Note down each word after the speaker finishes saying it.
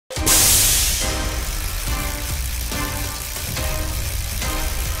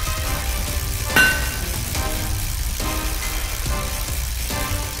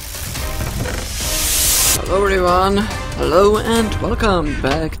everyone, hello and welcome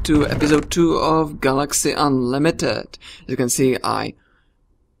back to episode 2 of Galaxy Unlimited. As you can see,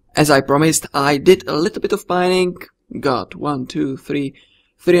 as I promised, I did a little bit of mining, got 1, 2, 3,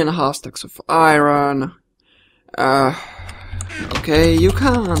 3.5 stacks of iron. Okay, you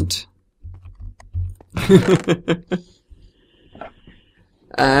can't.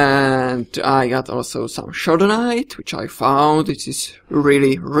 And I got also some Shodanite, which I found. It is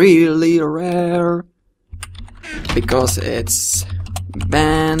really, really rare because it's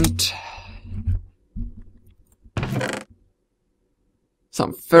banned.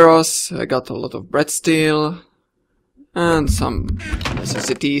 Some ferrous, I got a lot of bread steel, and some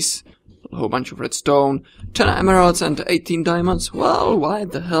necessities, a whole bunch of redstone, 10 emeralds and 18 diamonds. Well, why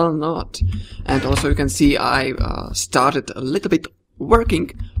the hell not? And also you can see I started a little bit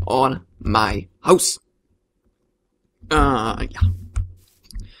working on my house. Yeah.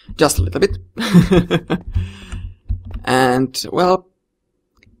 Just a little bit. And, well,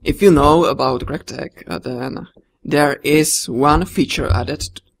 if you know about GregTech, then there is one feature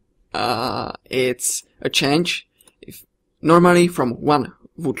added. It's a change. If normally from 1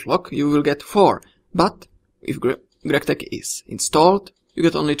 wood block you will get 4, but if GregTech is installed, you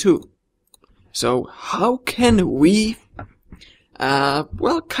get only 2. So how can we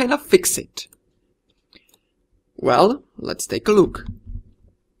well, kind of fix it? Well, let's take a look.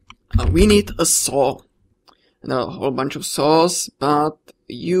 We need a saw. And a whole bunch of saws, but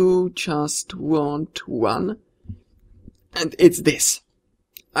you just want one. And it's this.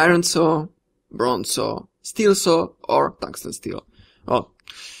 Iron saw, bronze saw, steel saw, or tungsten steel. Well,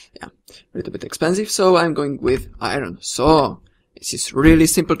 yeah, a little bit expensive, so I'm going with iron saw. This is really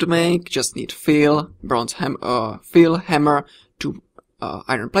simple to make, just need fill, fill, hammer, 2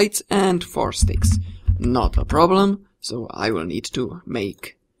 iron plates and 4 sticks. Not a problem, so I will need to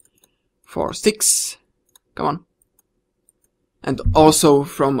make 4 sticks. Come on. And also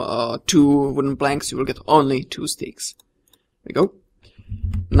from 2 wooden planks you will get only 2 sticks. There we go.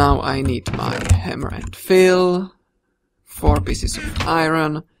 Now I need my hammer and fill, 4 pieces of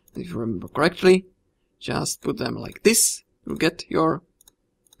iron. If you remember correctly, just put them like this. You'll get your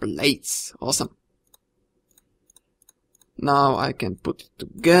plates. Awesome. Now I can put it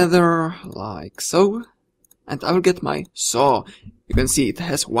together like so, and I will get my saw. You can see it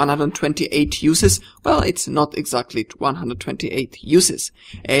has 128 uses. Well, it's not exactly 128 uses.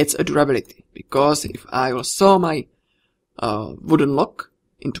 It's a durability, because if I will saw my wooden log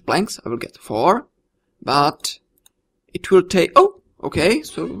into planks, I will get 4, but it will take... Oh, okay,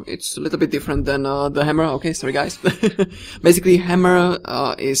 so it's a little bit different than the hammer. Okay, sorry guys. Basically, hammer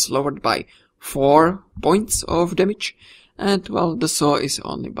is lowered by 4 points of damage, and well, the saw is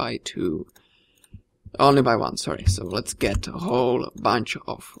only by 2. Only by 1, sorry. So let's get a whole bunch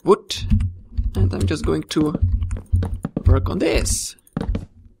of wood, and I'm just going to work on this.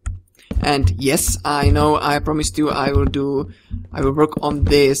 And yes, I know I promised you I will work on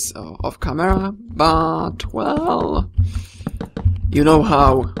this off camera, but well, you know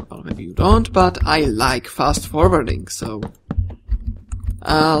how, well maybe you don't, but I like fast forwarding, so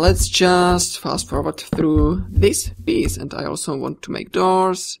let's just fast forward through this piece. And I also want to make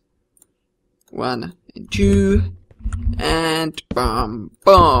doors. 1 and 2, and boom,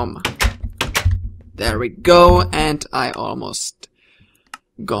 boom. There we go, and I almost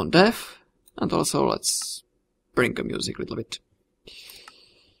gone deaf. And also let's bring the music a little bit.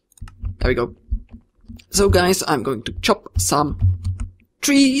 There we go. So guys, I'm going to chop some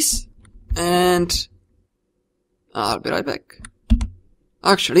trees, and I'll be right back.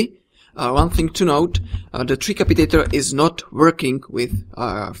 Actually, one thing to note, the tree capitator is not working with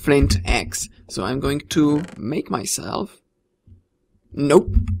flint axe, so I'm going to make myself,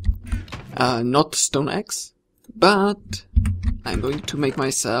 nope, not stone axe, but I'm going to make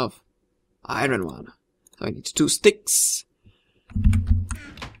myself iron one. So I need 2 sticks,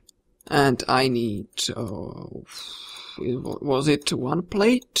 and I need, was it 1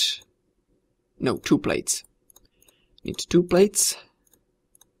 plate? No, 2 plates. Need 2 plates.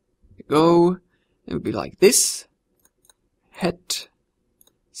 Go. It would be like this. Head,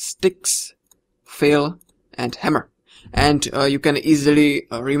 sticks, fill, and hammer. And you can easily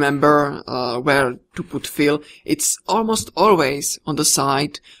remember where to put fill. It's almost always on the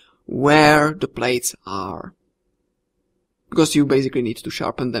side where the plates are, because you basically need to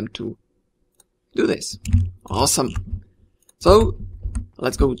sharpen them to do this. Awesome. So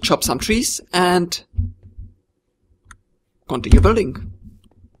let's go chop some trees and continue building.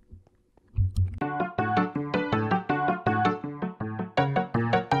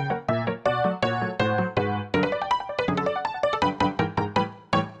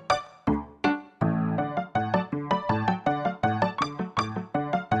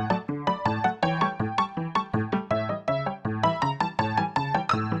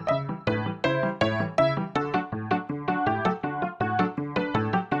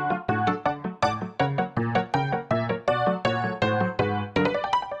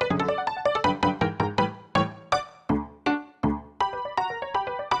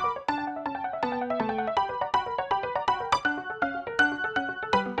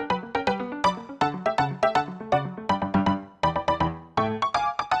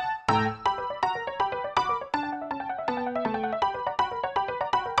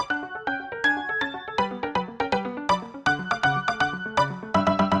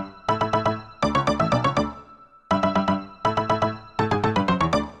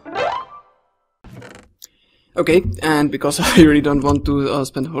 Okay, and because I really don't want to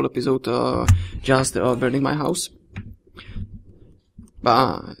spend the whole episode just building my house.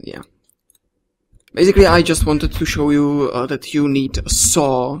 But yeah. Basically, I just wanted to show you that you need a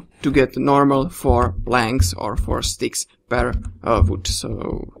saw to get normal 4 planks or 4 sticks per wood.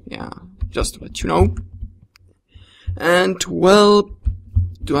 So yeah, just to let you know. And well,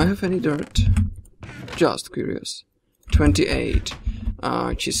 do I have any dirt? Just curious. 28,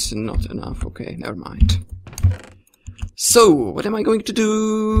 which is not enough. Okay, never mind. So, what am I going to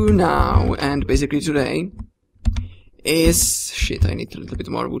do now, and basically today, is... shit, I need a little bit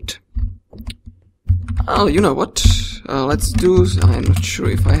more wood. Oh, you know what? Let's do... I'm not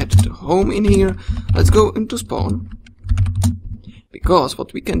sure if I had the home in here. Let's go into spawn. Because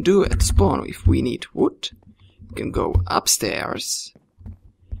what we can do at spawn, if we need wood, we can go upstairs.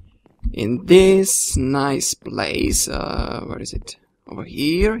 In this nice place, where is it? Over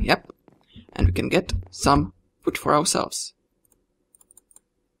here, yep. And we can get some wood for ourselves.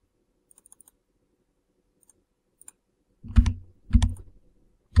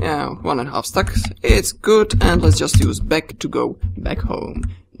 Yeah, 1.5 stacks. It's good, and let's just use back to go back home.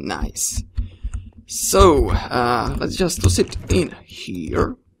 Nice. So, let's just toss it in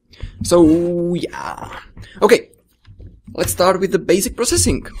here. So, yeah. Okay, let's start with the basic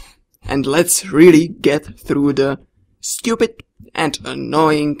processing. And let's really get through the stupid and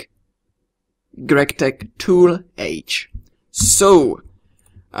annoying GregTech tool age. So,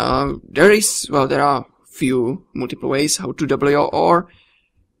 there are few multiple ways how to double your ore,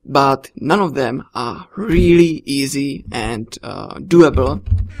 but none of them are really easy and doable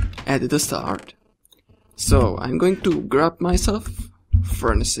at the start. So, I'm going to grab myself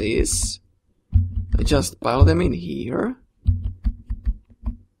furnaces. I just pile them in here.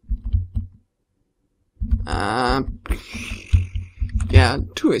 Yeah,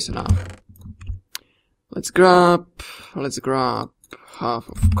 2 is enough. Let's grab half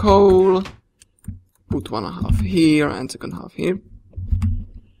of coal, put 1.5 here and 2.5 here.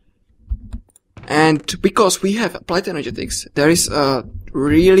 And because we have applied energetics, there is a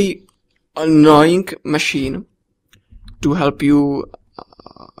really annoying machine to help you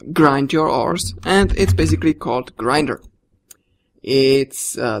grind your ores, and it's basically called grinder.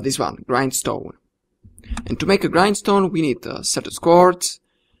 It's this one, grindstone. And to make a grindstone, we need a set of quartz,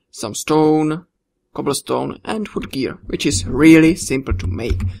 some stone, cobblestone, and wood gear, which is really simple to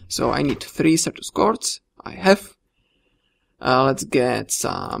make. So I need 3 sets of quartz. I have. Let's get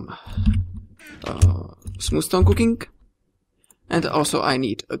some smooth stone cooking, and also I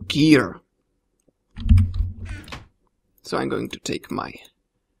need a gear. So I'm going to take my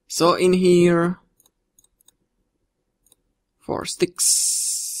saw in here, 4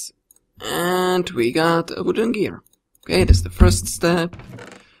 sticks. And we got a wooden gear. Okay, that's the first step.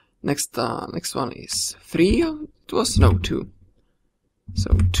 Next one is 3. It was no 2.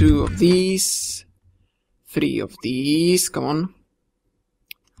 So 2 of these, 3 of these. Come on,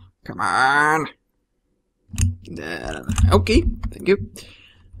 come on. There. Okay, thank you.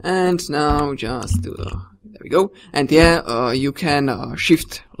 And now just do the. There we go. And yeah, you can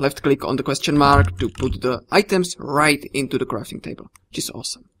shift left click on the question mark to put the items right into the crafting table, which is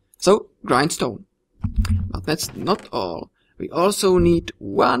awesome. So, grindstone. But that's not all. We also need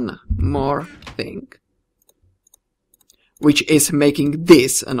one more thing, which is making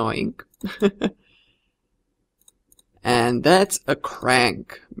this annoying. And that's a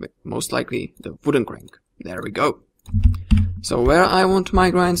crank. Most likely the wooden crank. There we go. So where I want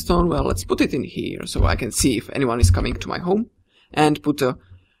my grindstone? Well, let's put it in here so I can see if anyone is coming to my home. And put a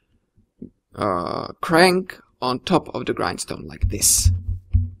crank on top of the grindstone like this.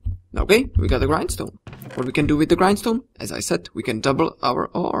 Okay, we got a grindstone. What we can do with the grindstone? As I said, we can double our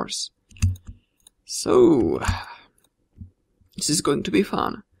ores. So, this is going to be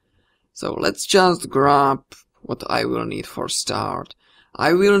fun. So let's just grab what I will need for start.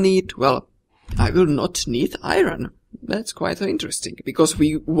 I will need, well, I will not need iron. That's quite interesting, because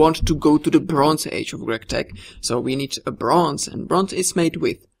we want to go to the Bronze Age of GregTech. So we need a bronze, and bronze is made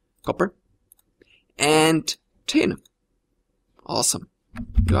with copper and tin. Awesome.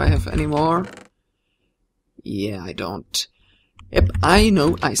 Do I have any more? Yeah, I don't. Yep, I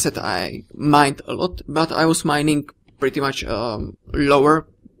know I said I mined a lot, but I was mining pretty much lower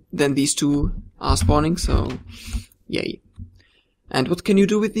than these two are spawning, so yay. And what can you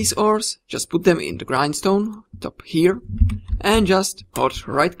do with these ores? Just put them in the grindstone, top here, and just hold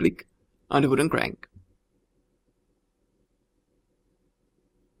right click on the wooden crank.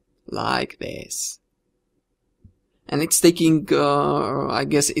 Like this. And it's taking, I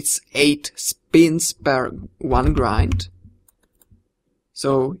guess it's 8 spins per 1 grind.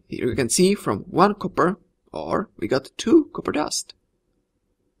 So here you can see from 1 copper Or we got 2 copper dust.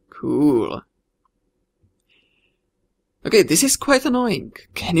 Cool. Okay, this is quite annoying.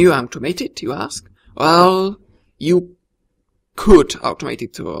 Can you automate it, you ask? Well, you could automate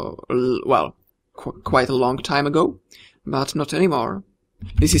it, well, quite a long time ago, but not anymore.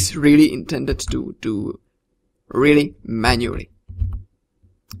 This is really intended to do really manually.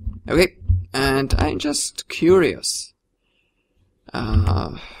 Okay, and I'm just curious.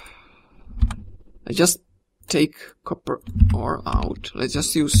 I just take copper ore out. Let's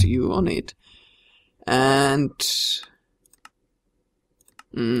just use U on it. And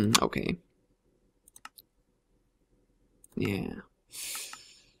okay. Yeah.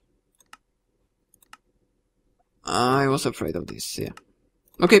 I was afraid of this, yeah.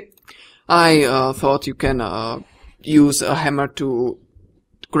 Okay. I thought you can use a hammer to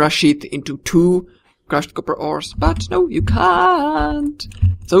crush it into 2 crushed copper ores, but no, you can't.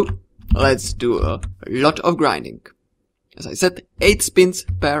 So let's do a lot of grinding. As I said, 8 spins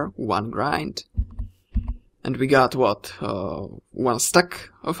per 1 grind. And we got what? 1 stack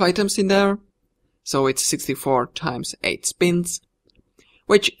of items in there. So it's 64 times 8 spins,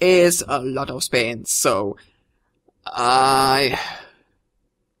 which is a lot of spins. So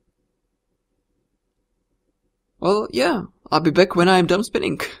well, yeah, I'll be back when I'm done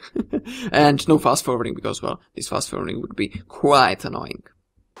spinning. And no fast forwarding, because, well, this fast forwarding would be quite annoying.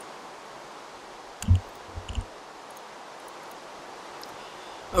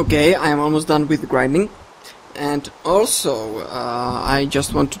 Okay, I am almost done with grinding. And also, I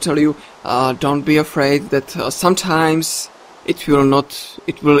just want to tell you, don't be afraid that sometimes it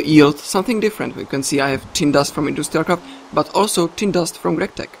will yield something different. You can see I have tin dust from Industrial Craft, but also tin dust from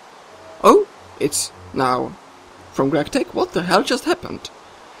GregTech. Oh, it's now from GregTech? What the hell just happened?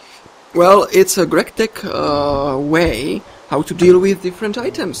 Well, it's a GregTech way how to deal with different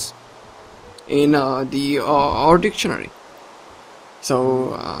items in our dictionary.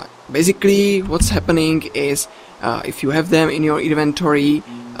 So basically what's happening is if you have them in your inventory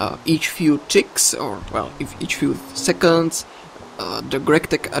each few ticks, or well, each few seconds, the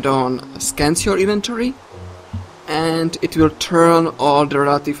GregTech add-on scans your inventory and it will turn all the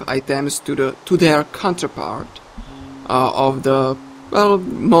relative items to their counterpart of the, well,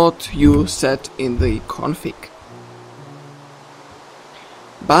 mod you set in the config.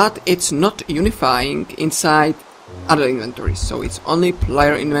 But it's not unifying inside other inventories, so it's only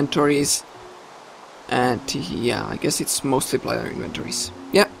player inventories, and yeah, I guess it's mostly player inventories.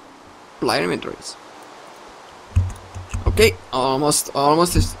 Yeah, player inventories. Okay, almost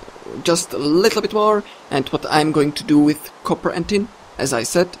is just a little bit more, and what I'm going to do with copper and tin, as I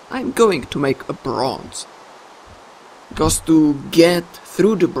said, I'm going to make a bronze. Because to get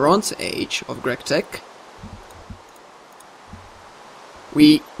through the Bronze Age of GregTech,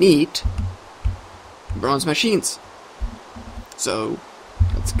 we need bronze machines. So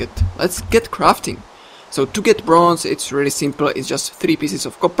let's get crafting. So to get bronze, it's really simple. It's just 3 pieces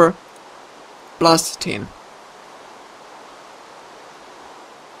of copper plus tin,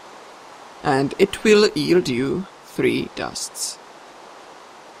 and it will yield you 3 dusts.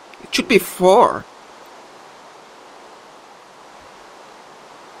 It should be 4.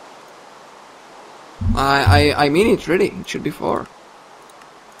 I mean it, really. It should be 4.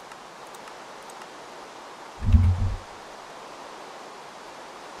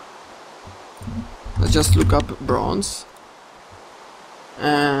 Let's just look up bronze.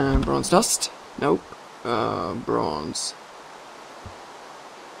 Bronze dust? Nope. Bronze.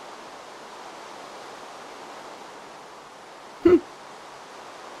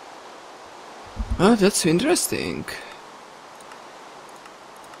 Oh, that's interesting.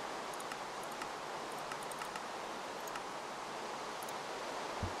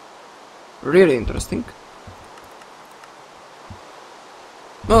 Really interesting.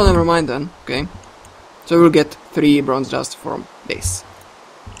 Well, never mind then. Okay. So we'll get 3 bronze dust from this.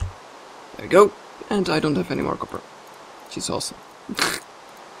 There we go. And I don't have any more copper. Which is awesome.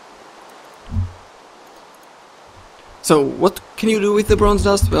 So, what can you do with the bronze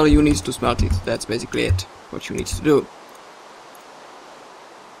dust? Well, you need to smelt it. That's basically it. What you need to do.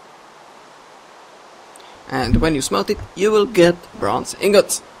 And when you smelt it, you will get bronze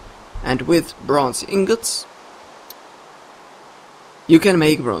ingots. And with bronze ingots, you can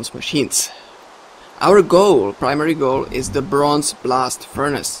make bronze machines. Our goal, primary goal, is the bronze blast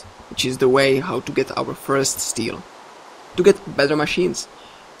furnace, which is the way how to get our first steel, to get better machines.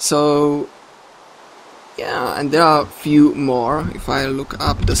 So yeah, and there are a few more. If I look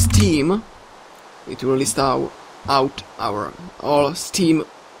up the steam, it will list out our all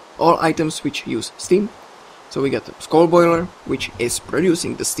items which use steam. So we get the skull boiler, which is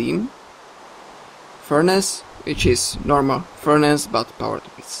producing the steam furnace, which is normal furnace but powered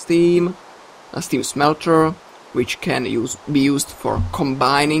with steam. A steam smelter, which can be used for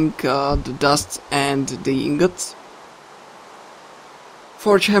combining the dust and the ingots.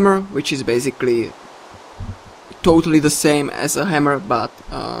 Forge hammer, which is basically totally the same as a hammer, but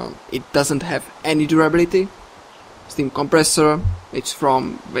it doesn't have any durability. Steam compressor, it's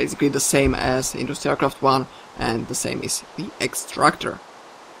from basically the same as Industrial Craft 1, and the same is the extractor.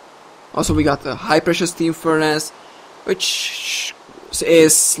 Also we got a high pressure steam furnace, which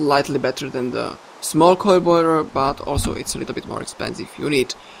is slightly better than the small coil boiler, but also it's a little bit more expensive. You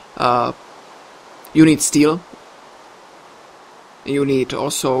need steel. You need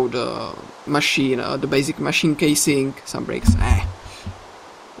also the machine, the basic machine casing, some bricks.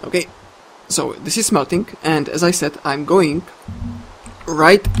 Okay, so this is smelting, and as I said, I'm going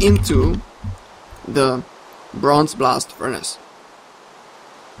right into the bronze blast furnace.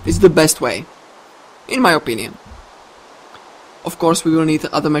 It's the best way, in my opinion. Of course we will need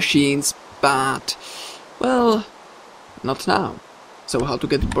other machines, but, well, not now. So how to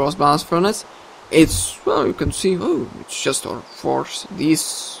get the bronze blast furnace? It's, well, you can see, oh, it's just four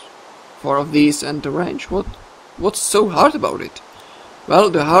of these and the wrench. What's so hard about it? Well,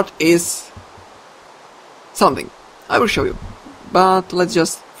 the hard is something. I will show you. But let's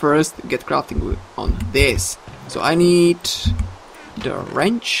just first get crafting on this. So I need the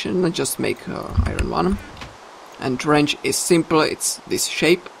wrench, and I just make iron one. And wrench is simple, it's this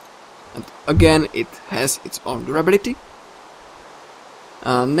shape. And again, it has its own durability.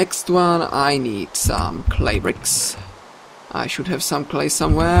 Next one, I need some clay bricks. I should have some clay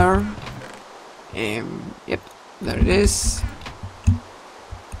somewhere. Yep, there it is.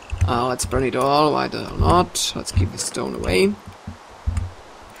 Let's burn it all, why the hell not? Let's keep the stone away.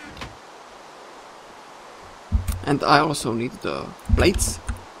 And I also need the plates.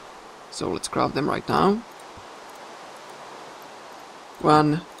 So let's craft them right now.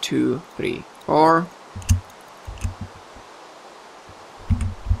 1, 2, 3, 4.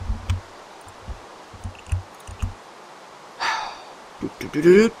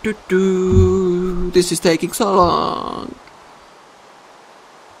 This is taking so long.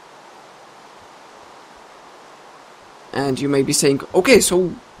 And you may be saying, okay,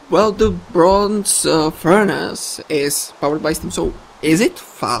 so, well, the bronze furnace is powered by steam, so is it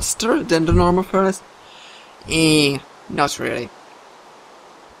faster than the normal furnace? Not really.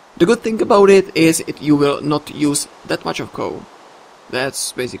 The good thing about it is you will not use that much of coal.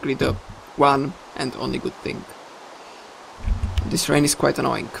 That's basically the one and only good thing. This rain is quite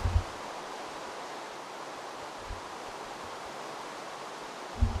annoying.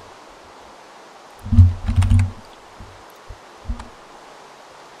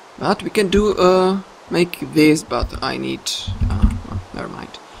 But we can do make this, but I need well, never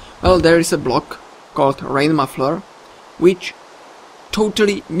mind. Well, there is a block called rain muffler, which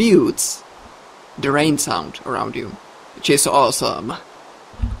totally mutes the rain sound around you, which is awesome.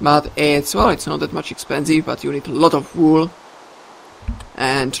 But it's, well, it's not that much expensive, but you need a lot of wool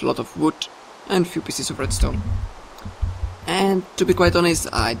and a lot of wood and a few pieces of redstone. And to be quite honest,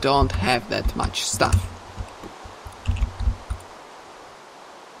 I don't have that much stuff.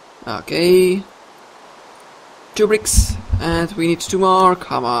 Okay, 2 bricks, and we need 2 more,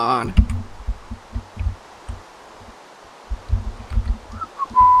 come on.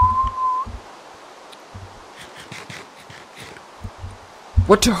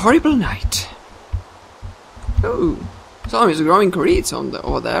 What a horrible night. Oh, someone is growing reeds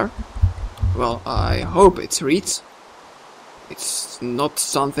over there. Well, I hope it's reeds. It's not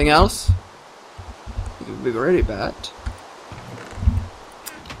something else. It would be really bad.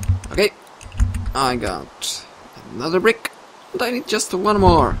 Okay, I got another brick, and I need just 1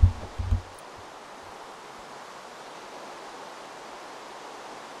 more.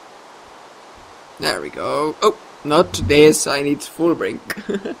 There we go. Oh, not this, I need full brick.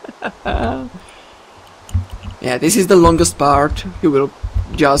 Yeah, this is the longest part. You will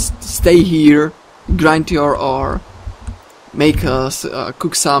just stay here, grind your ore, make us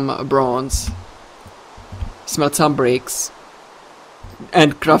cook some bronze, smelt some bricks,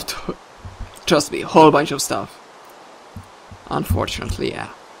 and craft, trust me, a whole bunch of stuff. Unfortunately, yeah.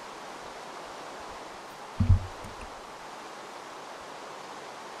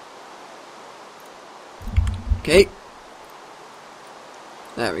 Okay.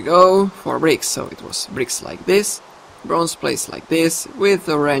 There we go, 4 bricks, so it was bricks like this, bronze plates like this, with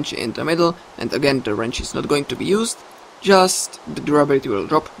a wrench in the middle, and again the wrench is not going to be used, just the durability will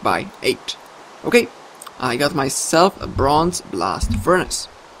drop by 8. Okay, I got myself a bronze blast furnace.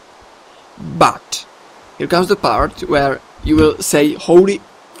 But here comes the part where you will say, holy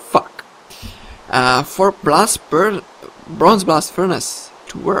fuck. for bronze blast furnace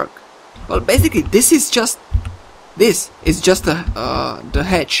to work. Well, basically this is just the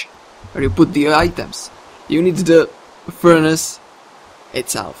hatch where you put the items. You need the furnace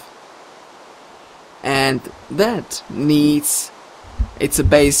itself, and that needs, it's a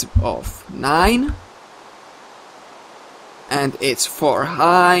base of 9 and it's 4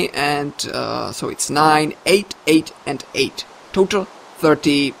 high, and so it's 9, 8, 8 and 8, total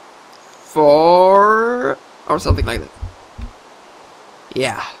 34 or something like that.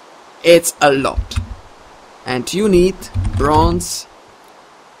 Yeah, it's a lot. And you need bronze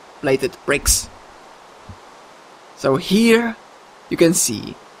plated bricks. So here you can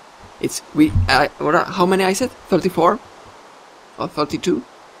see it's how many I said? 34 or 32?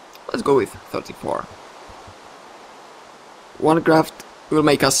 Let's go with 34. One craft will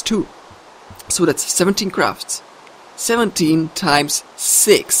make us 2. So that's 17 crafts. 17 times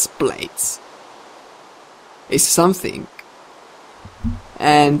 6 plates is something.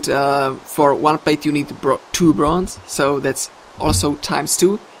 And for one plate you need 2 bronze, so that's also times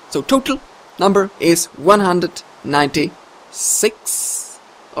 2. So total number is 196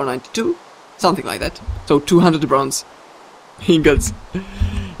 or 92, something like that. So 200 bronze ingots.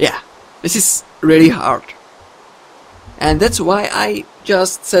 Yeah, this is really hard. And that's why I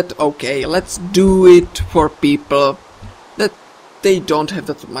just said, okay, let's do it for people that they don't have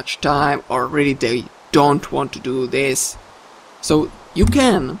that much time, or really they don't want to do this. So you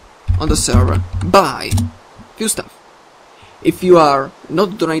can, on the server, buy few stuff. If you are not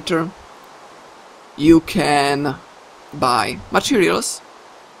a donator, you can buy materials.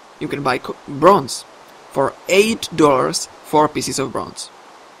 You can buy bronze for $8 4 pieces of bronze.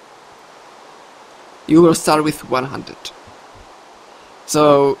 You will start with 100.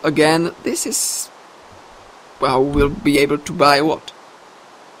 So again, this is, well, we'll be able to buy what?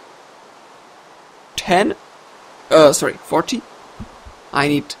 40? I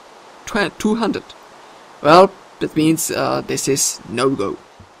need 200. Well, that means this is no-go.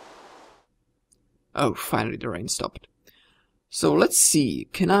 Oh, finally the rain stopped. So let's see,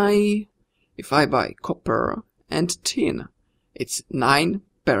 can I, if I buy copper and tin, it's 9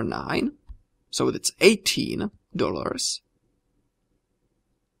 per 9, so that's $18.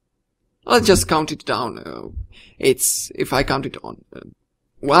 Let's just count it down. It's, if I count it on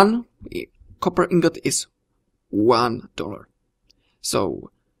 1 copper ingot is $1.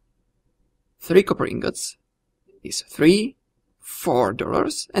 So 3 copper ingots is $4,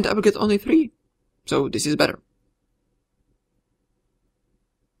 and I will get only 3. So this is better.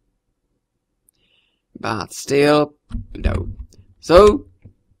 But still, no. So,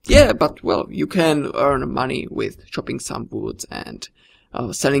 yeah, but well, you can earn money with chopping some wood and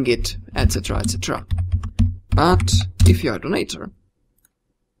selling it, etc., etc. But if you are a donator,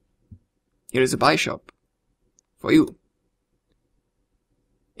 here is a buy shop for you.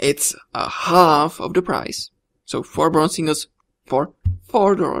 It's a half of the price, so 4 bronze ingots for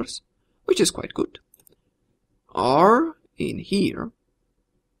 $4, which is quite good. Or in here,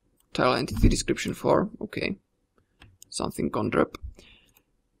 tile entity description for, okay, something gone drop.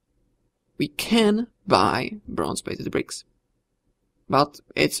 We can buy bronze plated bricks, but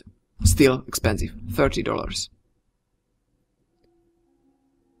it's still expensive, $30.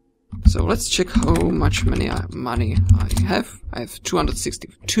 So let's check how much money I have. I have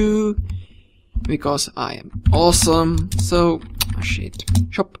 262 because I am awesome. So shit,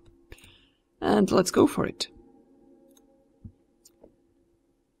 shop, and let's go for it.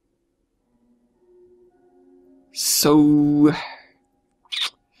 So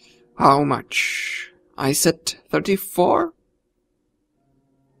how much? I said 34.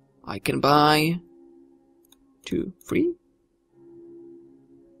 I can buy 2, 3.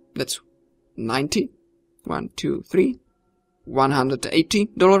 That's 90. 1, 2, 3.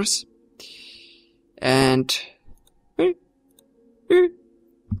 $180. And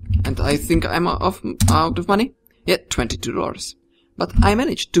I think I'm out of money. Yeah, $22. But I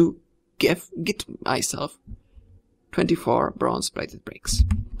managed to get myself 24 bronze plated bricks.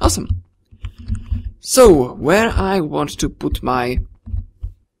 Awesome. So where I want to put my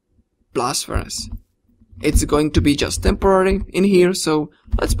blast furnace, it's going to be just temporary in here, so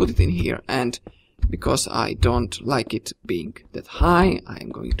let's put it in here. And because I don't like it being that high, I'm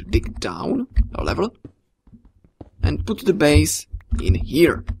going to dig down a level and put the base in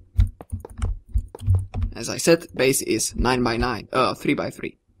here. As I said, base is 9 by 9, 3 by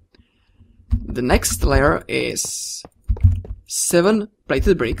 3. The next layer is 7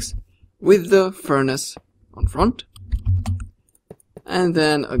 plated bricks with the furnace on front. And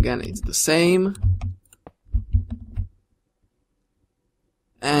then again it's the same.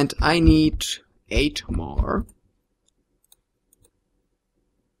 And I need 8 more,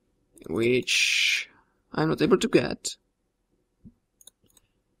 which I'm not able to get.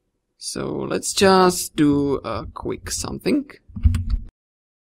 So let's just do a quick something.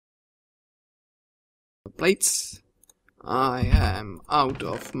 Plates. I am out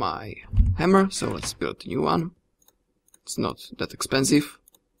of my hammer, so let's build a new one. It's not that expensive.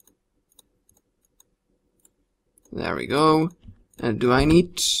 There we go. And do I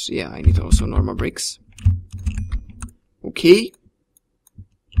need... yeah, I need also normal bricks. Okay.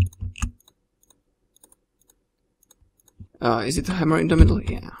 Is it a hammer in the middle?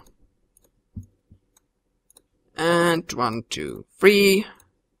 Yeah. And 1, 2, 3.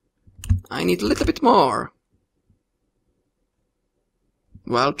 I need a little bit more.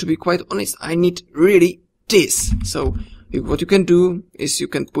 Well, to be quite honest, I need really this. So what you can do is you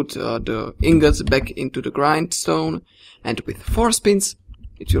can put the ingots back into the grindstone, and with 4 spins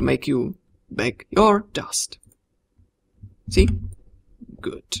it will make you back your dust. See?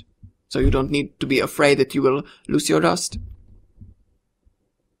 Good. So you don't need to be afraid that you will lose your dust.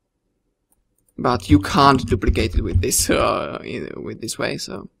 But you can't duplicate it with this way,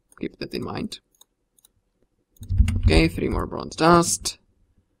 so keep that in mind. Okay, 3 more bronze dust.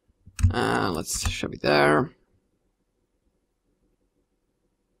 Let's shove it there.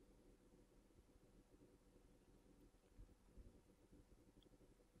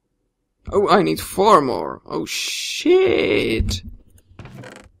 Oh, I need 4 more. Oh, shit.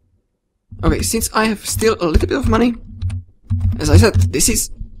 Okay, since I have still a little bit of money, as I said, this is...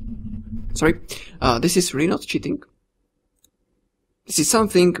 sorry, this is really not cheating. This is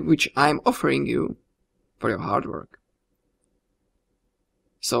something which I'm offering you for your hard work.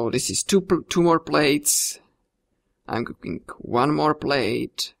 So this is two more plates. I'm cooking 1 more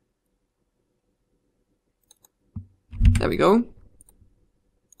plate. There we go.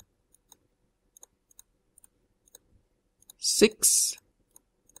 6.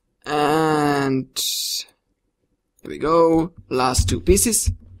 And there we go. Last 2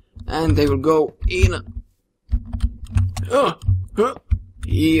 pieces. And they will go in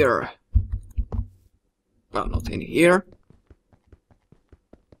here. Well, not in here.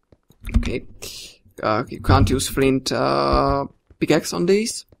 Okay. You can't use flint pickaxe on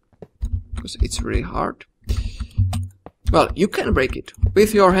these, because it's really hard. Well, you can break it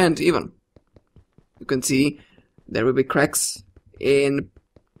with your hand even. You can see there will be cracks in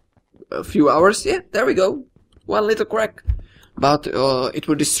a few hours. Yeah, there we go. 1 little crack. But it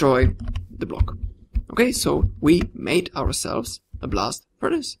will destroy the block. Okay, so we made ourselves a blast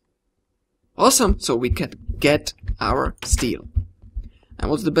furnace. Awesome! So we can get our steel. And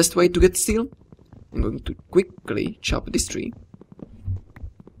what's the best way to get steel? I'm going to quickly chop this tree.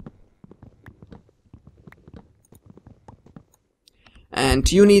 And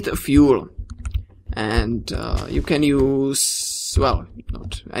you need a fuel. And you can use, well,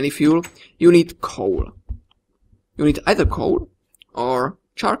 not any fuel. You need coal. You need either coal or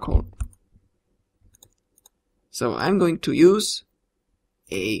charcoal. So I'm going to use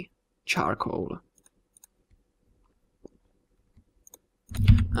a charcoal.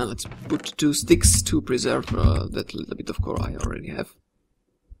 And let's put 2 sticks to preserve that little bit of coal I already have.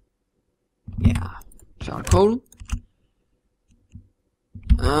 Yeah, charcoal.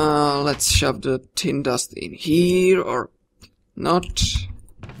 Let's shove the tin dust in here, or not.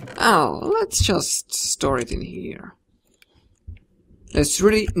 Let's just store it in here. There's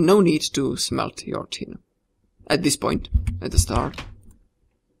really no need to smelt your tin at this point, at the start.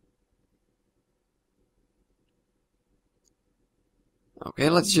 Okay,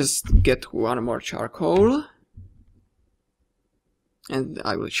 let's just get 1 more charcoal. And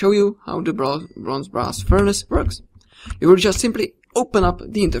I will show you how the bronze brass furnace works. You will just simply open up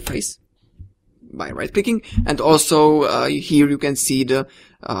the interface by right-clicking, and also here you can see the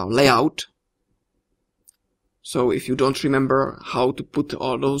layout. So if you don't remember how to put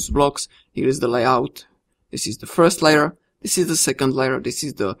all those blocks, here is the layout. This is the first layer, this is the second layer, this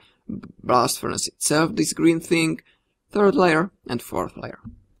is the blast furnace itself, this green thing, third layer and fourth layer.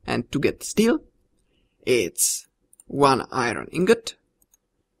 And to get steel, it's 1 iron ingot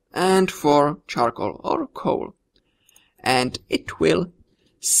and 4 charcoal or coal. And it will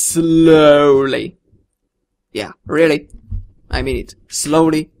slowly, yeah, really, I mean it,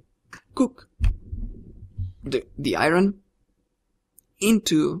 slowly cook the iron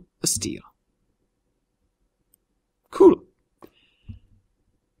into a steel. Cool.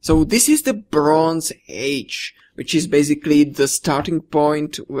 So this is the Bronze Age, which is basically the starting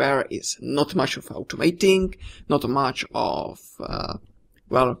point where is not much of automating, not much of,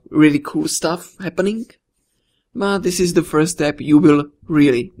 well, really cool stuff happening. But this is the first step you will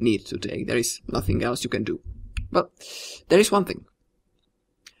really need to take. There is nothing else you can do. But there is one thing.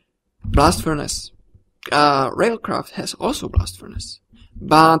 Blast furnace. Railcraft has also blast furnace.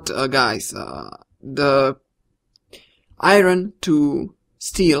 But, guys, the iron to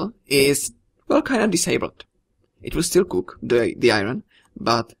steel is, well, kinda disabled. It will still cook the iron,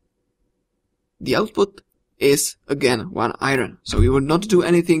 but the output is, again, 1 iron. So you will not do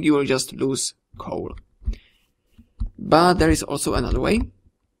anything, you will just lose coal. But there is also another way.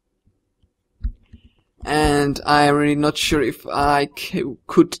 And I'm really not sure if I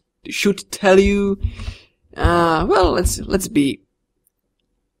should tell you. Well, let's be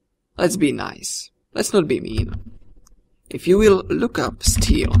nice. Let's not be mean. If you will look up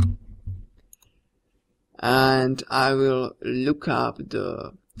steel, and I will look up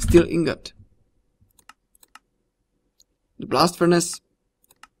the steel ingot, the blast furnace,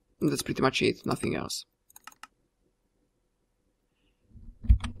 and that's pretty much it, nothing else.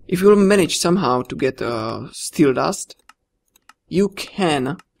 If you will manage somehow to get steel dust, you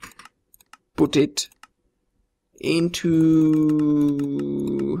can put it into...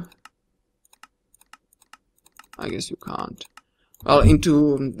 I guess you can't. Well,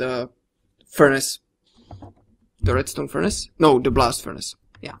 into the furnace. The redstone furnace? No, the blast furnace.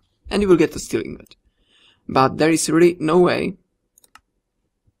 Yeah. And you will get the steel ingot. But there is really no way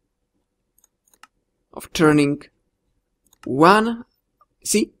of turning one...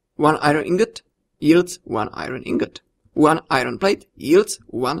 See? 1 iron ingot yields 1 iron ingot. 1 iron plate yields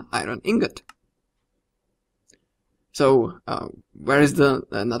 1 iron ingot. So, where is the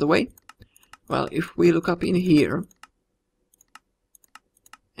another way? Well, if we look up in here,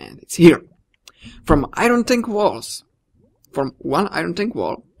 and it's here. From iron tank walls, from 1 iron tank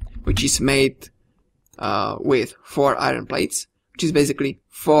wall, which is made with 4 iron plates, which is basically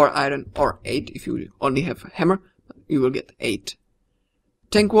 4 iron or 8. If you only have a hammer, you will get 8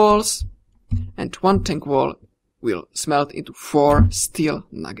 tank walls, and 1 tank wall will smelt into 4 steel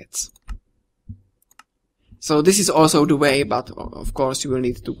nuggets. So this is also the way, but of course you will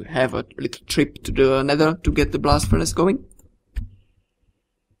need to have a little trip to the nether to get the blast furnace going.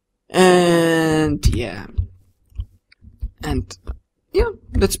 And yeah,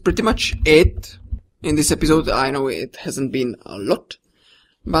 that's pretty much it in this episode. I know it hasn't been a lot,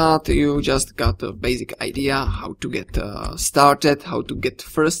 but you just got a basic idea how to get started, how to get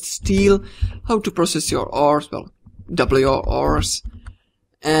first steel, how to process your ores, well, double your ores,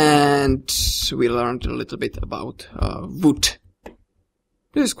 and we learned a little bit about wood.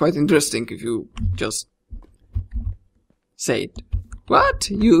 This is quite interesting if you just say it. What?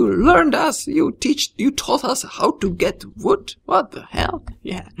 You learned us? You taught us how to get wood? What the hell?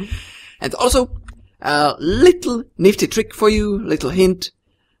 Yeah. And also, a little nifty trick for you, little hint.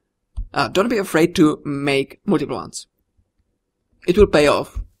 Don't be afraid to make multiple ones. It will pay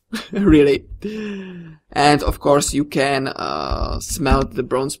off, really. And of course you can smelt the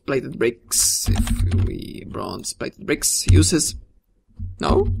bronze plated bricks. If we bronze plated bricks uses...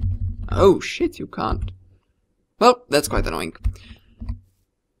 No? Oh shit, you can't. Well, that's quite annoying.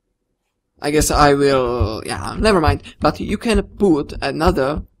 I guess I will... yeah, never mind. But you can put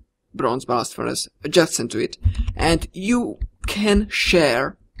another bronze blast furnace adjacent to it, and you can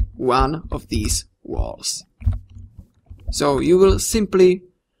share one of these walls. So you will simply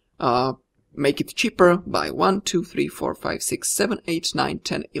make it cheaper by 1, 2, 3, 4, 5, 6, 7, 8, 9,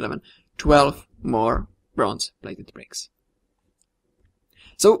 10, 11, 12 more bronze plated bricks.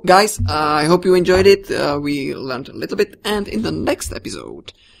 So guys, I hope you enjoyed it. We learned a little bit, and in the next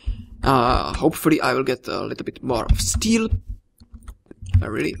episode, hopefully I will get a little bit more of steel.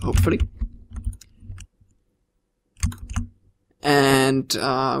 Really, hopefully. And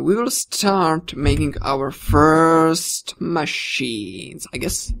we will start making our first machines, I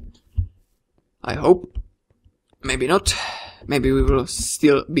guess. I hope. Maybe not. Maybe we will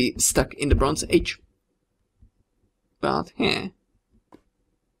still be stuck in the Bronze Age. But, yeah.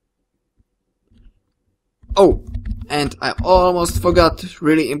 Oh, and I almost forgot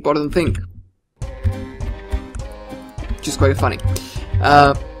really important thing. Which is quite funny.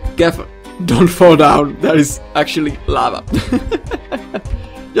 Careful. Don't fall down. There is actually lava.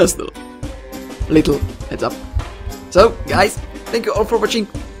 Just a little heads up. So, guys, thank you all for watching,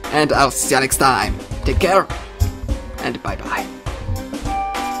 and I'll see you next time. Take care, and bye-bye.